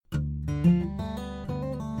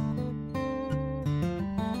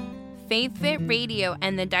Faith Fit Radio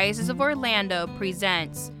and the Diocese of Orlando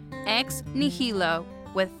presents Ex Nihilo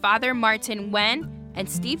with Father Martin Wen and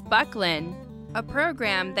Steve Buckland, a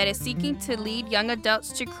program that is seeking to lead young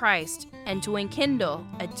adults to Christ and to enkindle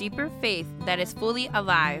a deeper faith that is fully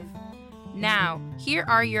alive. Now, here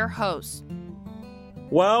are your hosts.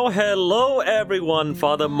 Well, hello everyone.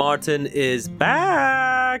 Father Martin is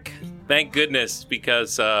back. Thank goodness,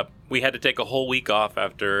 because we had to take a whole week off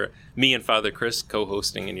after me and Father Chris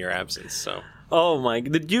co-hosting in your absence. So, oh my!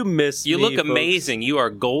 Did you miss me? You look folks? amazing. You are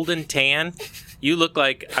golden tan. You look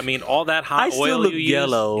like, all that hot I still oil look you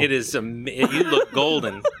yellow. use. It is. You look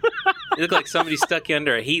golden. You look like somebody stuck you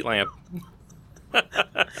under a heat lamp.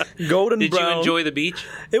 Golden Did brown. you enjoy the beach?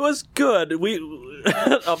 It was good. We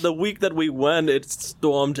of the week that we went, it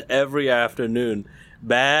stormed every afternoon. Which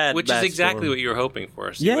bad is exactly storm. what you were hoping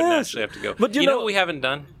for. So you wouldn't Yes. actually have to go. But you know know what we haven't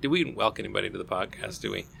done? Did we welcome anybody to the podcast, do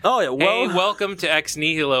we? Oh yeah. Well, Hey, welcome to Ex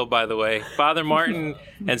Nihilo, by the way. Father Martin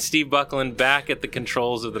and Steve Buckland back at the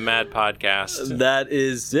controls of the Mad Podcast. that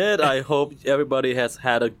is it. I hope everybody has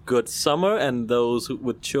had a good summer, and those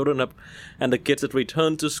with children up and the kids that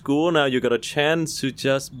return to school, now you got a chance to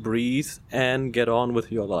just breathe and get on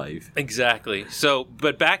with your life. Exactly. So,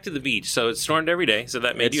 but back to the beach. So it stormed every day, so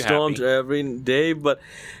that made you It stormed happy. every day, but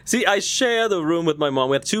see, I share the room with my mom.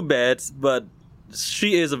 We have two beds, but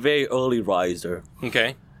she is a very early riser.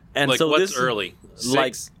 Okay. And like, so what's this early? 6,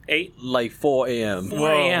 like 8? like 4 a.m.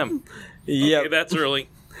 4 a.m. Yeah, Okay, that's early.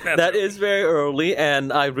 that is very early,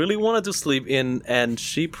 and I really wanted to sleep in, and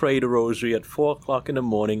she prayed a rosary at 4 o'clock in the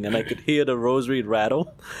morning, and I could hear the rosary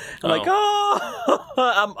rattle. I'm like, oh,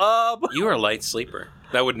 I'm up. You are a light sleeper.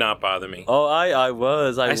 That would not bother me. Oh, I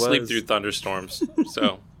was. I sleep through thunderstorms,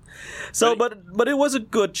 so... So, but it was a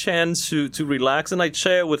good chance to relax, and I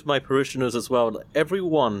share with my parishioners as well.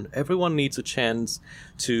 Everyone needs a chance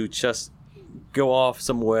to just go off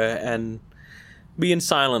somewhere and be in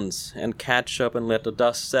silence and catch up and let the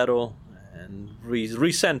dust settle and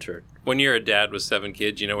recenter. When you're a dad with 7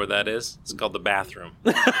 kids, you know where that is? It's called the bathroom.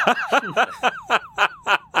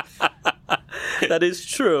 That is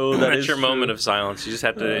true. That's your moment of silence. You just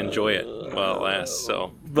have to enjoy it while it lasts.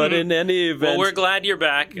 So, But in any event, well, we're glad you're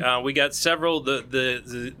back. We got several.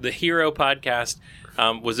 The Hero podcast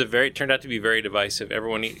turned out to be very divisive.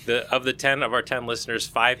 Everyone of our 10 listeners,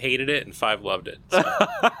 5 hated it and 5 loved it. So.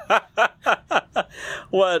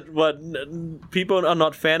 what people are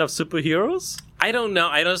not fan of superheroes? I don't know.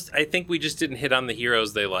 I think we just didn't hit on the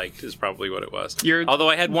heroes they liked. Is probably what it was. Although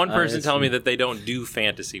I had one person tell me that they don't do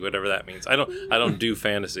fantasy, whatever that means. I don't do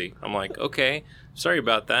fantasy. I'm like, okay, sorry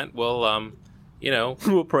about that. Well,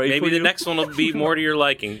 We'll pray maybe for the you. next one will be more to your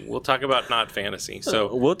liking. We'll talk about not fantasy.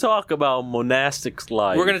 So we'll talk about monastic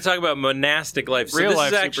life. we're going to talk about monastic life. So Real this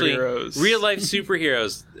life is actually superheroes. real life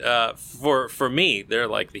superheroes. For me, they're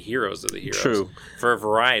like the heroes of the heroes. True. For a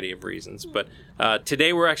variety of reasons. But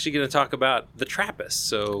today we're actually going to talk about the Trappists.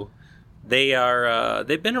 So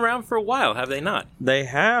they've been around for a while, have they not? They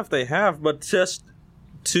have, but just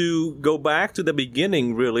to go back to the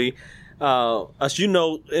beginning, really, as you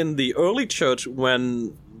know, in the early church,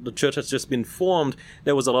 when the church has just been formed,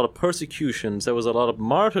 there was a lot of persecutions, there was a lot of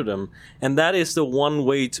martyrdom, and that is the one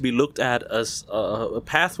way to be looked at as a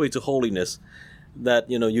pathway to holiness,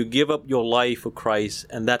 that, you give up your life for Christ,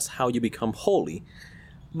 and that's how you become holy.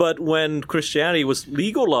 But when Christianity was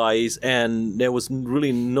legalized and there was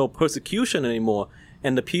really no persecution anymore,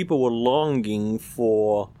 and the people were longing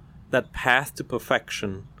for that path to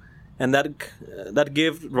perfection, and that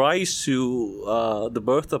gave rise to the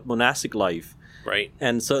birth of monastic life. Right.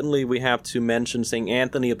 And certainly we have to mention St.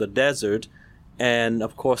 Anthony of the Desert, and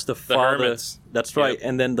of course the father. hermits. That's right. Yep.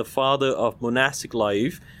 And then the father of monastic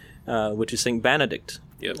life, which is St. Benedict,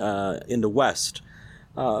 Yep. in the West.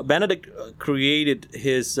 Benedict created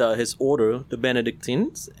his order, the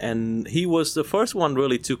Benedictines, and he was the first one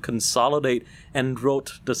really to consolidate and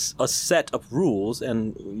wrote a set of rules,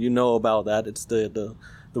 and you know about that. It's the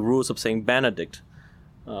rules of St. Benedict,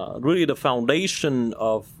 really the foundation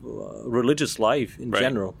of religious life in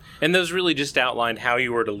general. And those really just outlined how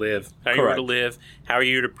you were to live, how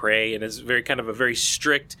you were to pray, and it's a very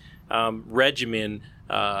strict regimen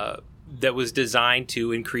that was designed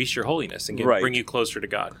to increase your holiness and bring you closer to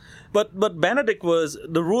God. But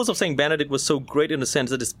the rules of St. Benedict was so great in the sense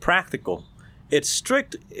that it's practical. It's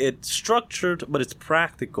strict, it's structured, but it's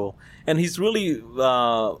practical. And he's really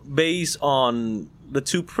based on the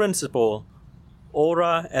two principles,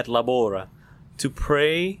 ora et labora, to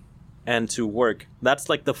pray and to work. That's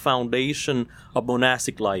like the foundation of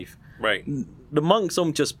monastic life. Right. The monks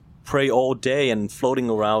don't just pray all day and floating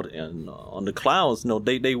around on the clouds. No,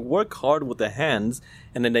 they work hard with their hands,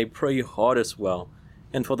 and then they pray hard as well.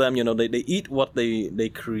 And for them, they eat what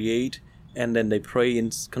they create, and then they pray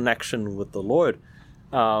in connection with the Lord.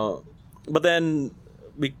 But then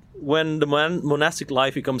when the monastic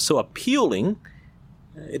life becomes so appealing,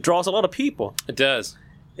 it draws a lot of people. It does.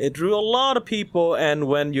 It drew a lot of people, and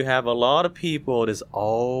when you have a lot of people, there's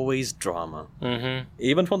always drama. Mm-hmm.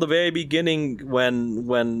 Even from the very beginning, when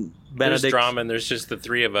Benedict... There's drama, and there's just the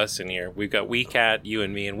three of us in here. We've got Weecat, you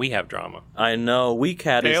and me, and we have drama. I know.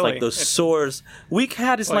 Weecat is like the source.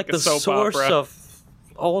 Weecat is like the source of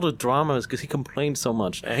all the dramas because he complained so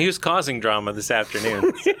much. And he was causing drama this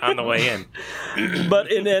afternoon on the way in.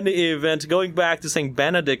 But in any event, going back to St.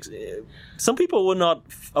 Benedict, some people were not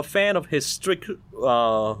a fan of his strict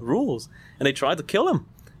rules, and they tried to kill him.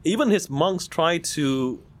 Even his monks tried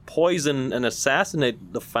to poison and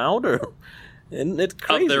assassinate the founder. And it's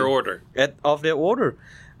crazy. Of their order. Of their order.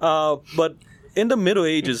 But in the Middle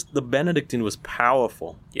Ages, the Benedictine was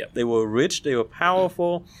powerful. Yep. They were rich, they were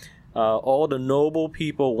powerful. All the noble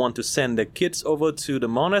people want to send their kids over to the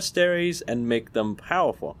monasteries and make them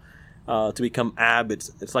powerful to become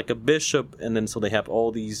abbots. It's like a bishop, and then so they have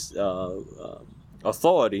all these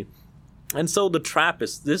authority. And so the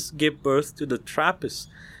Trappists, this gave birth to the Trappists.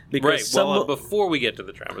 Because before we get to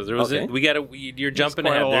the Trappists, you're jumping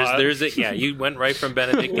ahead. You went right from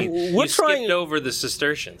Benedictine. Skipped over the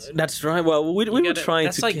Cistercians. That's right. Well, we were trying to.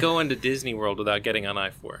 That's like going to Disney World without getting on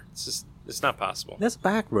I-4. It's not possible. That's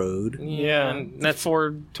back road. Yeah, and that's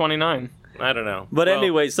 429. I don't know. But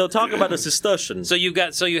anyway, so talk about the Cistercians. So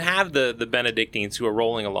you have the Benedictines who are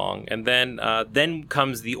rolling along, and then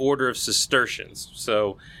comes the Order of Cistercians.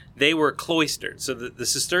 So they were cloistered. So the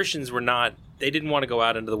Cistercians were not. They didn't want to go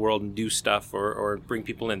out into the world and do stuff or bring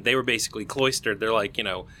people in. They were basically cloistered. They're like,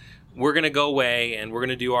 we're going to go away and we're going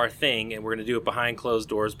to do our thing and we're going to do it behind closed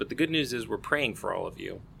doors. But the good news is we're praying for all of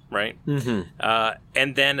you, right? Mm-hmm.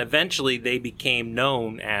 And then eventually they became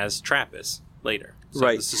known as Trappists later. So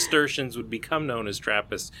the Cistercians would become known as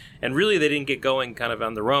Trappists. And really they didn't get going kind of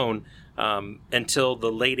on their own until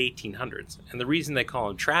the late 1800s. And the reason they call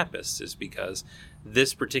them Trappists is because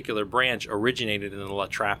this particular branch originated in the La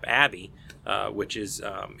Trappe Abbey, which is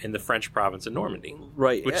in the French province of Normandy,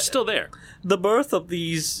 right? Which is still there. The birth of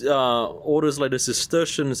these orders like the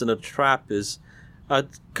Cistercians and the Trappists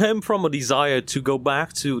came from a desire to go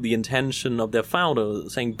back to the intention of their founder,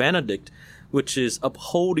 Saint Benedict, which is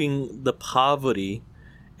upholding the poverty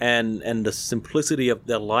and the simplicity of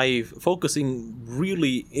their life, focusing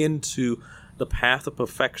really into the path of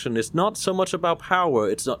perfection. It's not so much about power.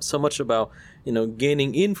 It's not so much about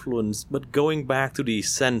gaining influence, but going back to the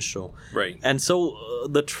essential. Right. And so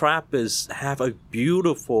the Trappists have a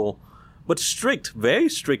beautiful but very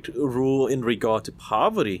strict rule in regard to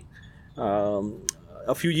poverty.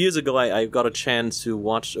 A few years ago, I got a chance to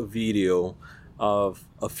watch a video of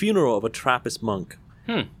a funeral of a Trappist monk.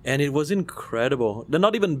 And it was incredible. They're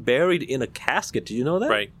not even buried in a casket. Do you know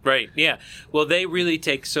that? Right. Yeah. Well, they really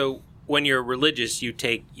take when you're religious, you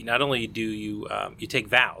take not only do you take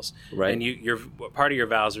vows, right? And your part of your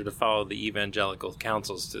vows are to follow the evangelical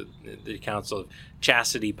counsels, the counsel of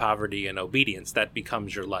chastity, poverty, and obedience. That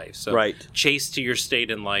becomes your life. So, chaste to your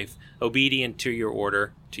state in life, obedient to your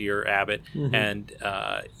order, to your abbot, and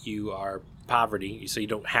you are poverty, so you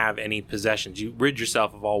don't have any possessions. You rid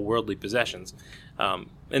yourself of all worldly possessions.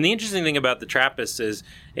 And the interesting thing about the Trappists is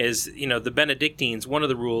the Benedictines, one of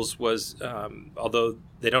the rules was, although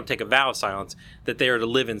they don't take a vow of silence, that they are to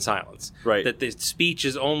live in silence. Right. That the speech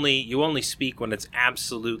is you only speak when it's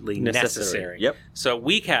absolutely necessary. Yep. So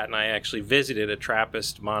Weecat and I actually visited a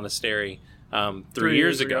Trappist monastery 3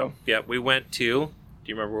 years ago. Yeah, we went to, do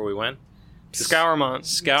you remember where we went?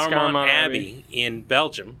 Scourmont Abbey in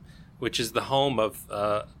Belgium, which is the home of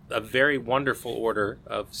a very wonderful order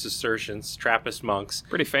of Cistercians, Trappist monks.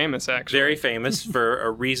 Pretty famous, actually. Very famous for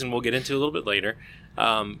a reason we'll get into a little bit later.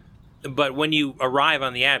 But when you arrive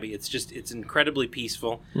on the Abbey, it's incredibly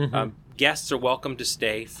peaceful. Guests are welcome to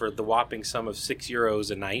stay for the whopping sum of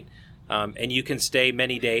 €6 a night. And you can stay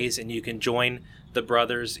many days, and you can join the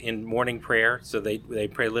brothers in morning prayer. So they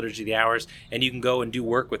pray Liturgy of the Hours, and you can go and do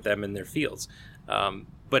work with them in their fields.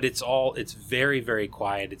 But it's very, very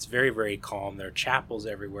quiet. It's very, very calm. There are chapels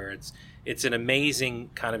everywhere. It's an amazing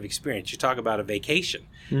kind of experience. You talk about a vacation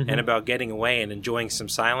and about getting away and enjoying some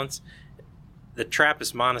silence. The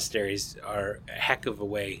Trappist monasteries are a heck of a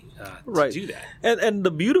way to do that. And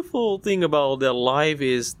the beautiful thing about their life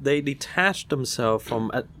is they detach themselves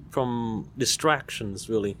from distractions,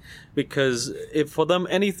 really, because if for them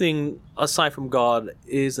anything aside from God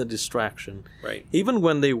is a distraction. Right. Even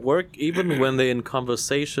when they work, even when they're in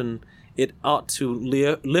conversation, it ought to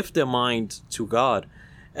lift their mind to God.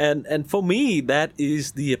 And for me, that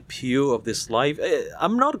is the appeal of this life.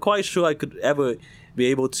 I'm not quite sure I could ever be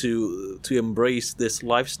able to embrace this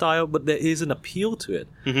lifestyle, but there is an appeal to it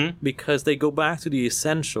because they go back to the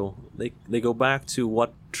essential. They go back to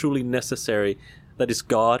what truly necessary, that is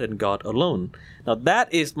God and God alone. Now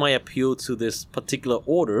that is my appeal to this particular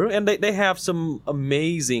order, and they have some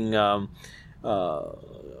amazing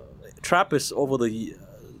Trappists over the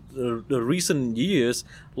recent years,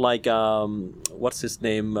 like what's his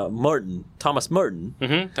name, Merton, Thomas Merton.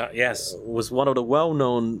 Yes, was one of the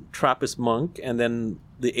well-known Trappist monk, and then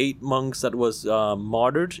the 8 monks that was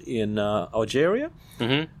martyred in Algeria.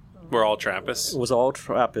 We're all Trappists. Was all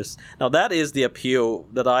Trappists. Now that is the appeal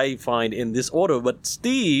that I find in this order. But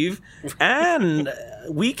Steve and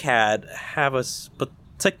Weekhat have a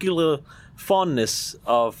particular fondness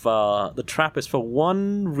of the Trappists for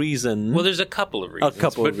one reason. Well, there's a couple of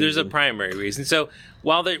reasons, but there's a primary reason. So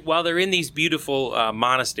while they're in these beautiful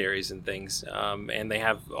monasteries and things, and they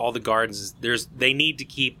have all the gardens, they need to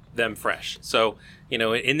keep them fresh. So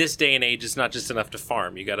in this day and age, it's not just enough to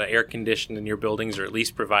farm. You got to air condition in your buildings, or at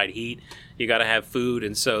least provide heat. You got to have food,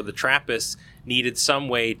 and so the Trappists needed some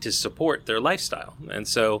way to support their lifestyle, and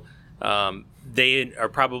so. They are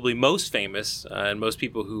probably most famous, and most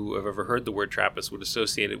people who have ever heard the word Trappist would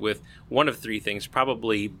associate it with one of 3 things.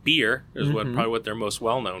 Probably beer is probably what they're most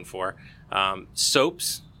well known for.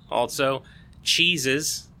 Soaps, also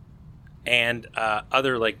cheeses, and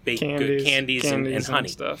other like baked candies and honey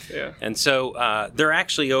stuff. Yeah, and so they're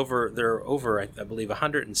actually over I believe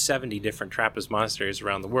 170 different Trappist monasteries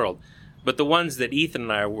around the world. But the ones that Ethan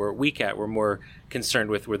and I were more concerned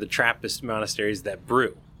with were the Trappist monasteries that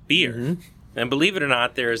brew beer. And believe it or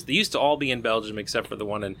not, they used to all be in Belgium except for the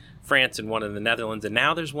one in France and one in the Netherlands, and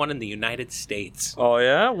now there's one in the United States. Oh,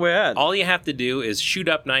 yeah? Where at? All you have to do is shoot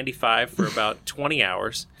up 95 for about 20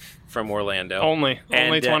 hours from Orlando. Only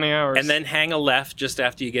 20 hours. And then hang a left just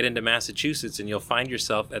after you get into Massachusetts, and you'll find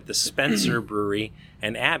yourself at the Spencer Brewery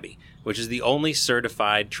and Abbey, which is the only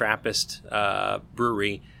certified Trappist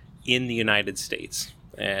brewery in the United States.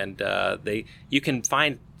 And you can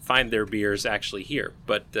find their beers actually here,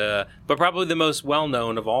 but probably the most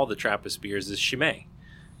well-known of all the Trappist beers is Chimay.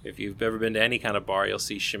 If you've ever been to any kind of bar, you'll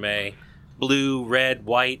see Chimay, blue, red,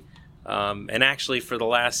 white, and actually for the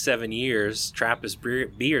last 7 years, Trappist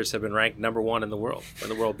beers have been ranked number 1 in the world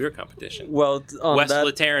beer competition. Well, West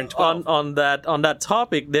Lateran 12. On that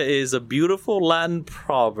topic, there is a beautiful Latin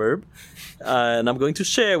proverb, and I'm going to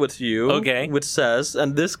share with you. Okay. Which says,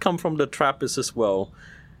 and this comes from the Trappists as well.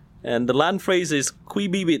 And the Latin phrase is qui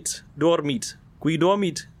bibit dormit, qui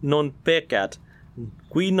dormit non peccat,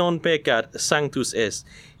 qui non peccat sanctus est.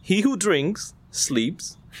 He who drinks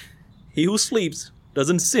sleeps, he who sleeps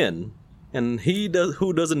doesn't sin, and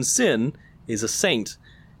who doesn't sin is a saint.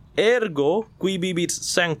 Ergo qui bibit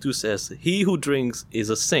sanctus est. He who drinks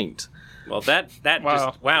is a saint. Well, that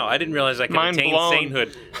wow! I didn't realize I could attain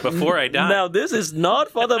sainthood before I died. Now, this is not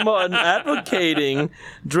for the modern advocating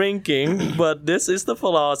drinking, but this is the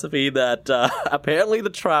philosophy that apparently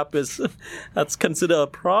the Trappists that's considered a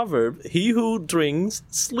proverb. He who drinks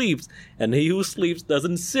sleeps, and he who sleeps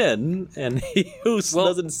doesn't sin, and he who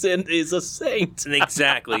doesn't sin is a saint.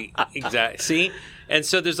 Exactly. See? And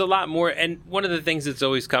so there's a lot more. And one of the things that's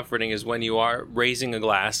always comforting is when you are raising a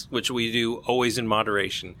glass, which we do always in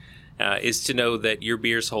moderation, is to know that your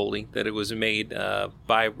beer's holy, that it was made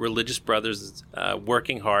by religious brothers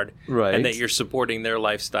working hard, right, and that you're supporting their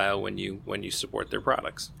lifestyle when you support their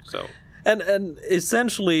products. So, and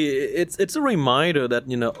essentially, it's a reminder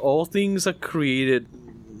that all things are created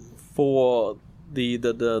for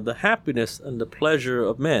the happiness and the pleasure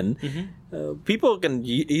of men. People can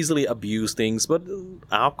easily abuse things, but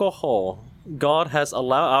alcohol, God has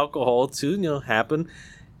allowed alcohol to happen.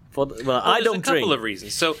 I don't drink. There's a couple of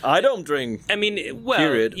reasons. So I don't drink. I mean, well,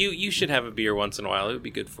 period. You should have a beer once in a while. It would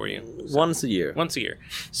be good for you. So, once a year. Once a year.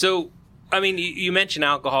 So, I mean, you mentioned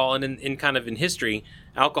alcohol, and in history,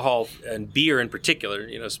 alcohol and beer in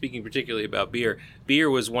particular. Speaking particularly about beer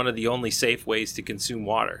was one of the only safe ways to consume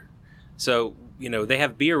water. So, they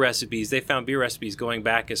have beer recipes. They found beer recipes going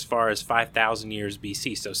back as far as 5,000 years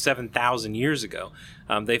BC, so 7,000 years ago.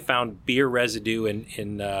 They found beer residue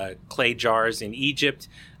in clay jars in Egypt,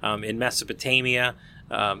 in Mesopotamia.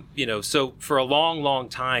 So for a long, long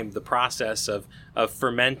time, the process of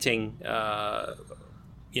fermenting,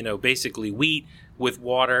 basically wheat with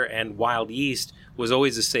water and wild yeast was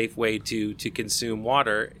always a safe way to consume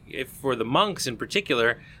water. For the monks in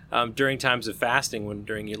particular, during times of fasting,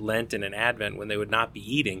 during Lent and Advent, when they would not be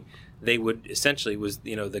eating, they would essentially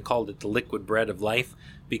they called it the liquid bread of life,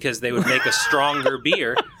 because they would make a stronger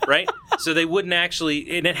beer, right? So they wouldn't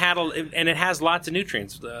actually, and it has lots of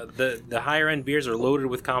nutrients. The higher end beers are loaded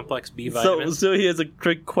with complex B vitamins. So here's a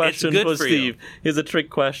trick question for Steve. Here's a trick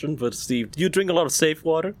question for Steve. Do you drink a lot of safe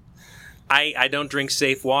water? I don't drink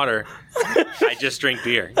safe water. I just drink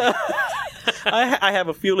beer. I have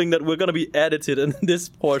a feeling that we're going to be edited in this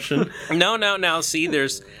portion. No. See,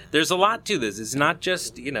 there's a lot to this. It's not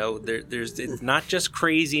just it's not just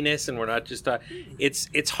craziness, and we're not just.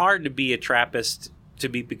 It's hard to be a Trappist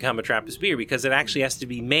become a Trappist beer, because it actually has to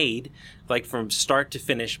be made like from start to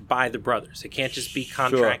finish by the brothers. It can't just be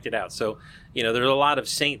contracted out. So there's a lot of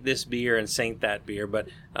Saint this beer and Saint that beer, but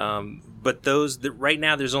right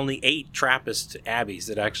now there's only 8 Trappist abbeys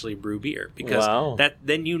that actually brew beer, because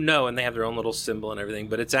then and they have their own little symbol and everything,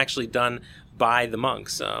 but it's actually done by the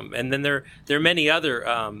monks. And then there are many other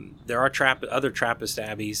other Trappist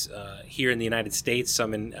abbeys here in the United States,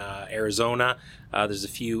 some in Arizona. There's a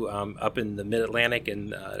few up in the Mid-Atlantic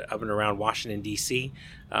and up and around Washington, D.C.,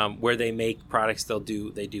 where they make products.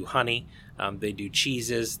 They do honey, they do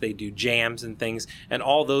cheeses, they do jams and things, and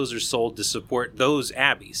all those are sold to support those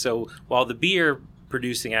abbeys. So while the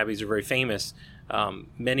beer-producing abbeys are very famous,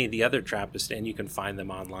 many of the other Trappists, and you can find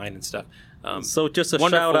them online and stuff. So just a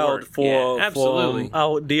shout out for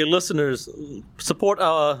our dear listeners. Support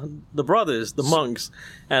the brothers, the monks,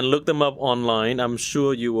 and look them up online. I'm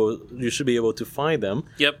sure you should be able to find them.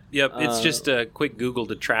 Yep. It's just a quick Google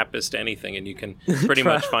to Trappist anything, and you can pretty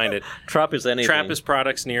much find it. Trappist anything. Trappist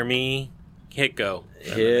products near me. Hit go.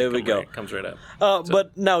 Here we go. It comes right up.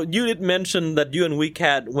 But now you did mention that you and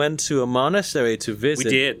WeCat went to a monastery to visit.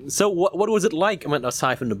 We did. So what was it like? I mean,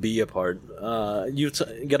 aside from the beer part, you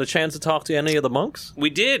got a chance to talk to any of the monks? We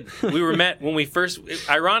did. We were met when we first.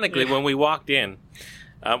 Ironically, when we walked in,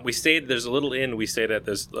 we stayed. There's a little inn we stayed at.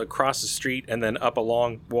 There's across the street and then up a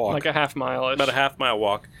long walk, like a half mile. About a half mile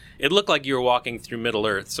walk. It looked like you were walking through Middle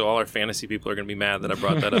Earth, so all our fantasy people are going to be mad that I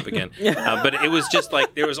brought that up again. But it was just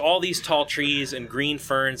like there was all these tall trees and green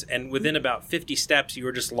ferns, and within about 50 steps, you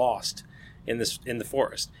were just lost in the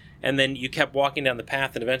forest. And then you kept walking down the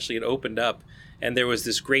path, and eventually it opened up, and there was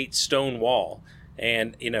this great stone wall.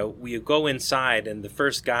 And, we go inside, and the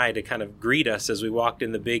first guy to kind of greet us as we walked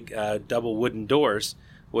in the big double wooden doors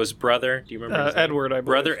was Brother, do you remember his name? Edward, I believe.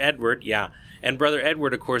 Brother Edward, yeah. And Brother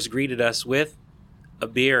Edward, of course, greeted us with a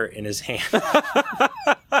beer in his hand.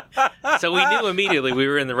 So we knew immediately we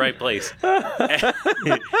were in the right place. But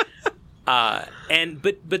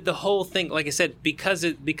the whole thing, like I said, because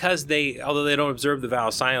they, although they don't observe the vow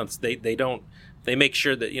of silence, they make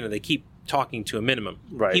sure that they keep talking to a minimum.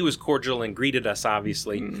 Right. He was cordial and greeted us,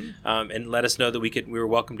 obviously, and let us know that we were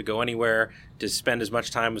welcome to go anywhere, to spend as much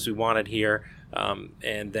time as we wanted here.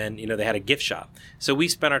 And then, they had a gift shop. So we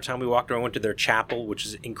spent our time, we walked around, went to their chapel, which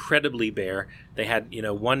is incredibly bare. They had,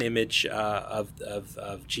 one image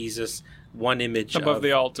of Jesus, one image above of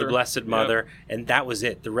the altar, the Blessed Mother, and that was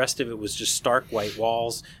it. The rest of it was just stark white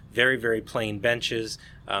walls, very, very plain benches.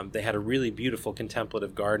 They had a really beautiful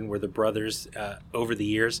contemplative garden where the brothers, over the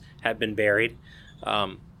years, had been buried.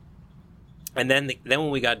 And then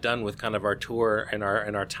when we got done with kind of our tour and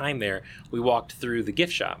our time there, we walked through the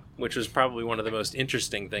gift shop, which was probably one of the most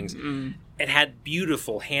interesting things. It had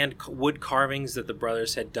beautiful wood carvings that the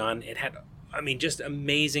brothers had done. It had, just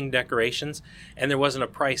amazing decorations, and there wasn't a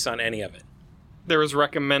price on any of it. There was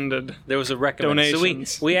recommended. There was a recommended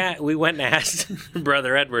donations. So we went and asked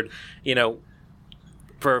Brother Edward,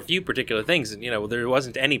 for a few particular things, and there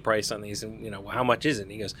wasn't any price on these, and how much is it?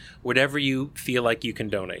 And he goes, whatever you feel like you can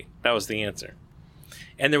donate. That was the answer.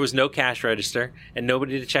 And there was no cash register and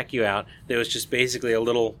nobody to check you out. There was just basically a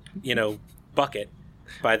little bucket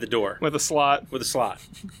by the door with a slot.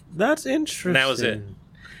 That's interesting. And that was it.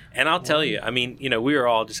 And I'll tell you, we were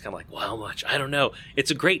all just kind of like, well, how much? I don't know.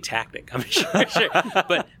 It's a great tactic. Sure.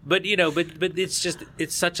 But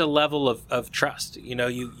it's such a level of trust.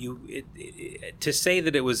 To say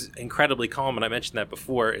that it was incredibly calm, and I mentioned that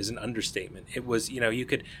before, is an understatement. It was,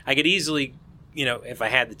 I could easily, if I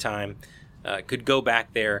had the time, could go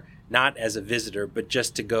back there, not as a visitor, but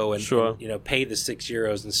just to go and, and pay the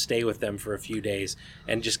 €6 and stay with them for a few days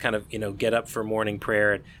and just kind of, get up for morning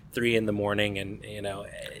prayer at 3 a.m. and,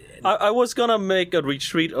 I was going to make a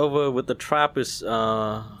retreat over with the Trappist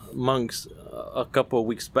monks a couple of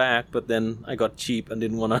weeks back, but then I got cheap and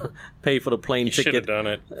didn't want to pay for the plane ticket. You should have done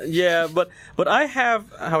it. Yeah, but I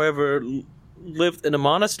have, however, lived in a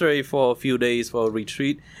monastery for a few days for a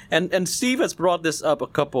retreat. And Steve has brought this up a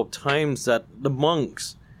couple of times, that the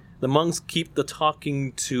monks keep the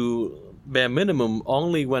talking to bare minimum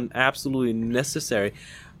only when absolutely necessary.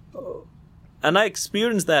 And I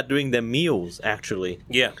experienced that during their meals, actually.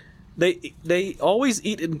 Yeah. They always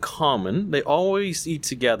eat in common. They always eat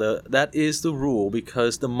together. That is the rule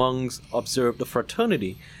because the monks observe the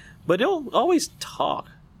fraternity. But they don't always talk.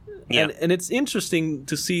 Yeah. And it's interesting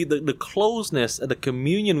to see the closeness and the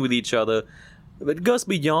communion with each other. It goes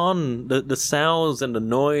beyond the sounds and the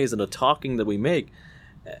noise and the talking that we make.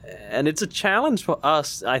 And it's a challenge for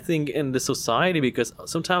us, I think, in the society because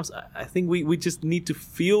sometimes I think we just need to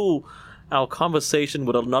feel our conversation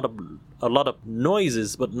with a lot of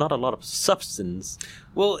noises, but not a lot of substance.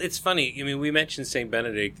 Well, it's funny. I mean, we mentioned St.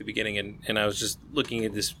 Benedict at the beginning, and I was just looking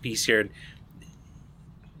at this piece here.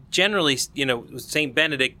 Generally, St.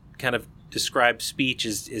 Benedict kind of describes speech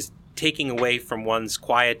as taking away from one's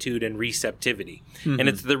quietude and receptivity. Mm-hmm. And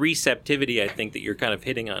it's the receptivity, I think, that you're kind of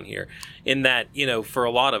hitting on here, in that, for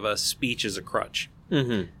a lot of us, speech is a crutch.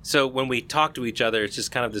 Mm-hmm. So when we talk to each other, it's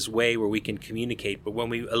just kind of this way where we can communicate. But when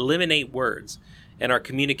we eliminate words and our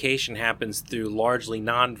communication happens through largely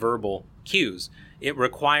nonverbal cues, it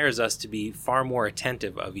requires us to be far more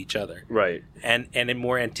attentive of each other. Right. And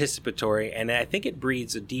more anticipatory. And I think it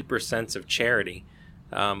breeds a deeper sense of charity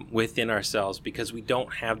within ourselves because we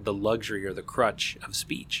don't have the luxury or the crutch of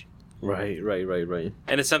speech. Right.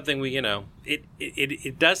 And it's something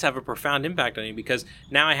it does have a profound impact on you because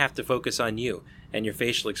now I have to focus on you and your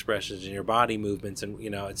facial expressions and your body movements. And,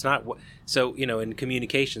 it's not so, in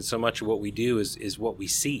communication, so much of what we do is what we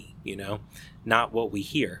see, not what we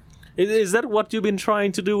hear. Is that what you've been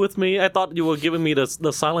trying to do with me? I thought you were giving me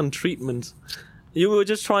the silent treatment. You were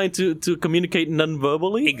just trying to communicate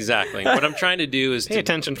non-verbally? Exactly. What I'm trying to do is to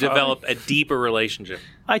develop a deeper relationship.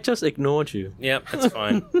 I just ignored you. Yep, that's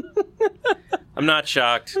fine. I'm not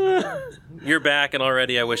shocked. You're back, and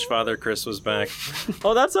already I wish Father Chris was back.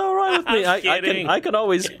 Oh, that's all right with me. I can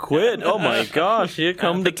always quit. Oh my gosh, here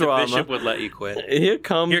comes the drama. The bishop would let you quit. Here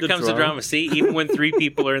comes the drama. See, even when 3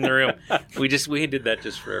 people are in the room, we did that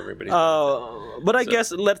just for everybody. But I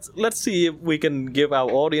guess let's see if we can give our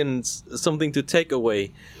audience something to take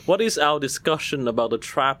away. What is our discussion about the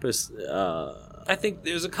Trappists? I think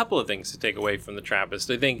there's a couple of things to take away from the Trappists.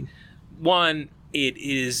 I think one. It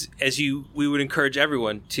is, we would encourage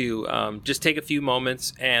everyone to just take a few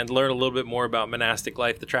moments and learn a little bit more about monastic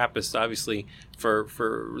life. The Trappists, obviously, for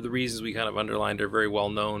the reasons we kind of underlined, are very well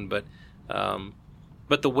known. But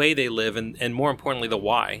the way they live, and more importantly, the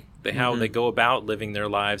why, how they go about living their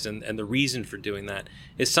lives, and the reason for doing that,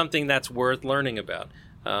 is something that's worth learning about.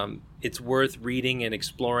 It's worth reading and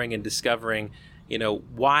exploring and discovering.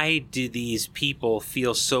 Why do these people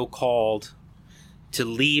feel so called to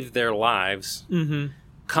leave their lives,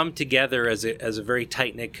 come together as a very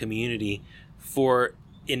tight-knit community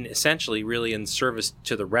essentially really in service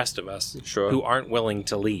to the rest of us who aren't willing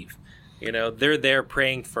to leave. They're there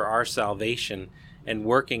praying for our salvation and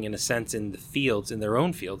working in a sense in their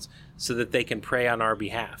own fields, so that they can pray on our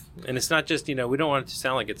behalf. And it's not just, we don't want it to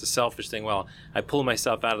sound like it's a selfish thing. Well, I pull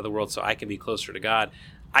myself out of the world so I can be closer to God.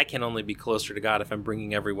 I can only be closer to God if I'm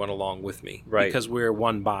bringing everyone along with me, because we're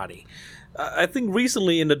one body. I think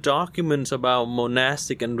recently in the documents about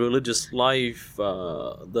monastic and religious life,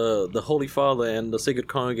 the Holy Father and the Sacred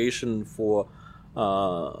Congregation for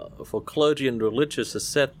clergy and religious has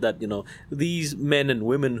said that these men and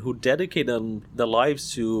women who dedicate their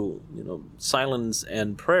lives to silence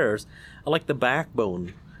and prayers are like the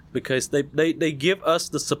backbone, because they give us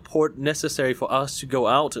the support necessary for us to go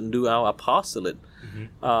out and do our apostolate.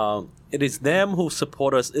 It is them who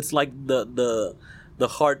support us. It's like the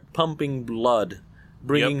heart pumping blood,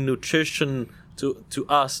 bringing nutrition to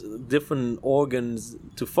us, different organs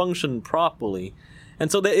to function properly.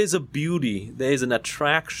 And so there is a beauty, there is an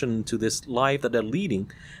attraction to this life that they're leading.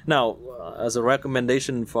 Now, as a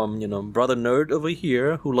recommendation from, Brother Nerd over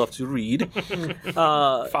here, who loves to read.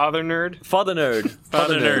 Father Nerd? Father Nerd.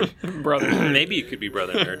 Brother Nerd. Maybe you could be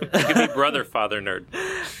Brother Nerd. You could be Brother Father Nerd.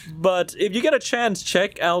 But if you get a chance,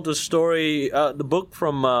 check out the story, the book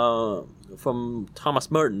from Thomas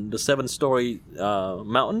Merton, The Seven-Story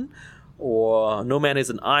Mountain, or No Man is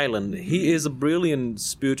an Island. He is a brilliant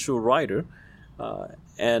spiritual writer.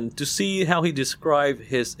 And to see how he described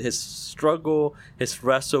his struggle, his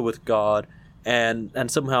wrestle with God, and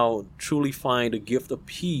somehow truly find a gift of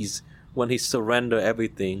peace when he surrender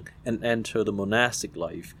everything and enter the monastic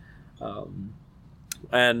life.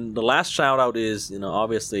 And the last shout out is,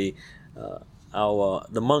 obviously,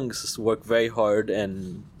 the monks work very hard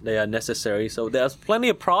and they are necessary. So there's plenty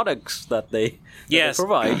of products that they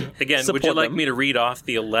provide. Again, would you like me to read off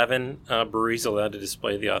the 11 breweries allowed to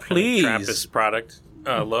display the authentic Trappist product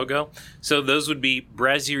logo? So those would be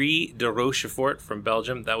Brasserie de Rochefort from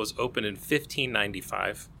Belgium. That was opened in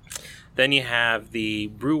 1595. Then you have the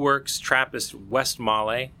Brewworks Trappist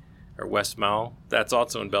Westmalle, or Westmalle. That's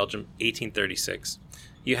also in Belgium, 1836.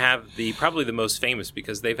 You have probably the most famous,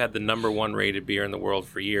 because they've had the #1 rated beer in the world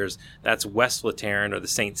for years. That's West Lateran, or the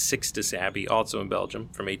St. Sixtus Abbey, also in Belgium,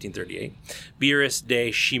 from 1838. Bieris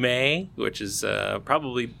de Chimay, which is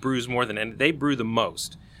probably brews more than any. They brew the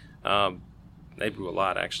most. They brew a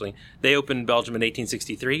lot, actually. They opened in Belgium in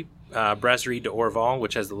 1863. Brasserie de Orval,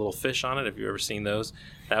 which has the little fish on it, if you've ever seen those.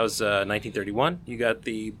 That was 1931. You got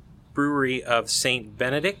the Brewery of St.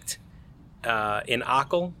 Benedict in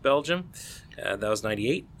Aachen, Belgium. That was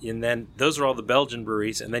 98. And then those are all the Belgian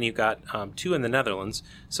breweries. And then you've got 2 in the Netherlands.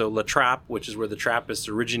 So La Trappe, which is where the Trappists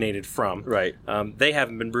originated from. Right. They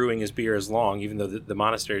haven't been brewing his beer as long, even though the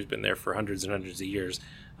monastery's been there for hundreds and hundreds of years.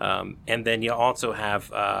 And then you also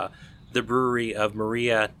have the brewery of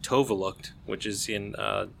Maria Tovelucht, which is in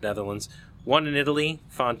Netherlands. 1 in Italy,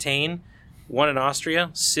 Fontaine. 1 in Austria,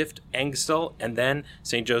 Sift Engsel, and then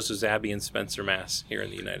St. Joseph's Abbey in Spencer, Mass, here in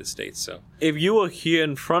the United States. So, if you were here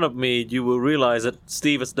in front of me, you will realize that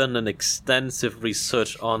Steve has done an extensive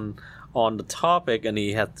research on the topic, and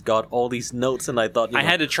he has got all these notes, and I thought... I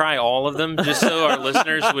had to try all of them, just so our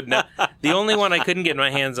listeners would know. The only one I couldn't get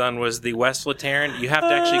my hands on was the West Lateran. You have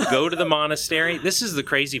to actually go to the monastery. This is the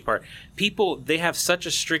crazy part. People, they have such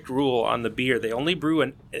a strict rule on the beer. They only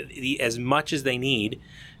brew as much as they need.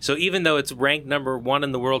 So even though it's ranked #1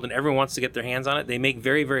 in the world and everyone wants to get their hands on it, they make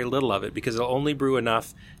very, very little of it, because they'll only brew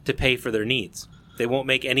enough to pay for their needs. They won't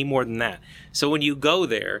make any more than that. So when you go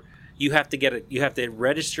there, you have to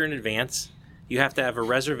register in advance. You have to have a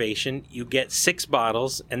reservation. You get 6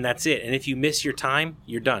 bottles, and that's it. And if you miss your time,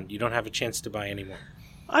 you're done. You don't have a chance to buy any more.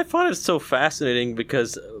 I find it so fascinating,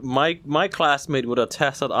 because my classmate would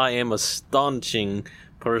attest that I am a staunching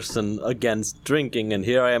person against drinking, and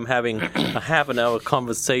here I am having a half-an-hour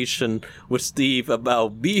conversation with Steve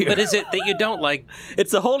about beer. But is it that you don't like...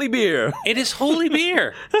 It's a holy beer. It is holy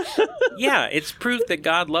beer. Yeah, it's proof that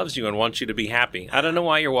God loves you and wants you to be happy. I don't know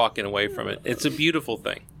why you're walking away from it. It's a beautiful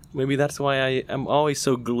thing. Maybe that's why I am always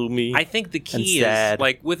so gloomy. I think the key is,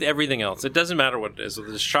 like with everything else, it doesn't matter what it is.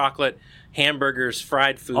 Whether it's chocolate, hamburgers,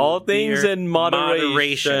 fried food, all things beer, in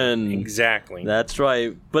moderation. Exactly. That's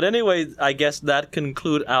right. But anyway, I guess that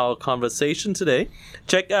concludes our conversation today.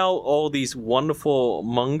 Check out all these wonderful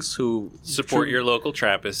monks who support your local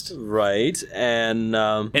Trappist. Right. And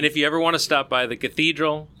if you ever want to stop by the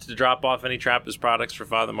cathedral to drop off any Trappist products for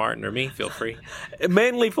Father Martin or me, feel free.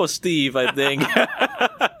 Mainly for Steve, I think.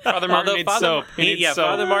 Father Martin needs soap.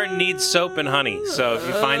 Father Martin needs soap and honey. So if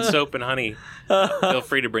you find soap and honey, feel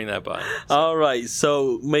free to bring that by. So. All right.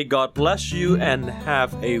 So may God bless you and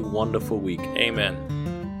have a wonderful week. Amen.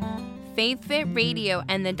 Faith Fit Radio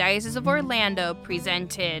and the Diocese of Orlando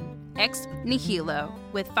presented Ex Nihilo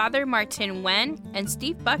with Father Martin Wen and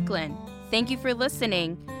Steve Buckland. Thank you for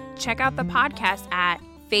listening. Check out the podcast at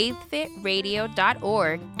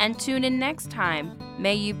faithfitradio.org and tune in next time.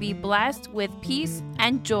 May you be blessed with peace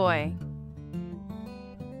and joy.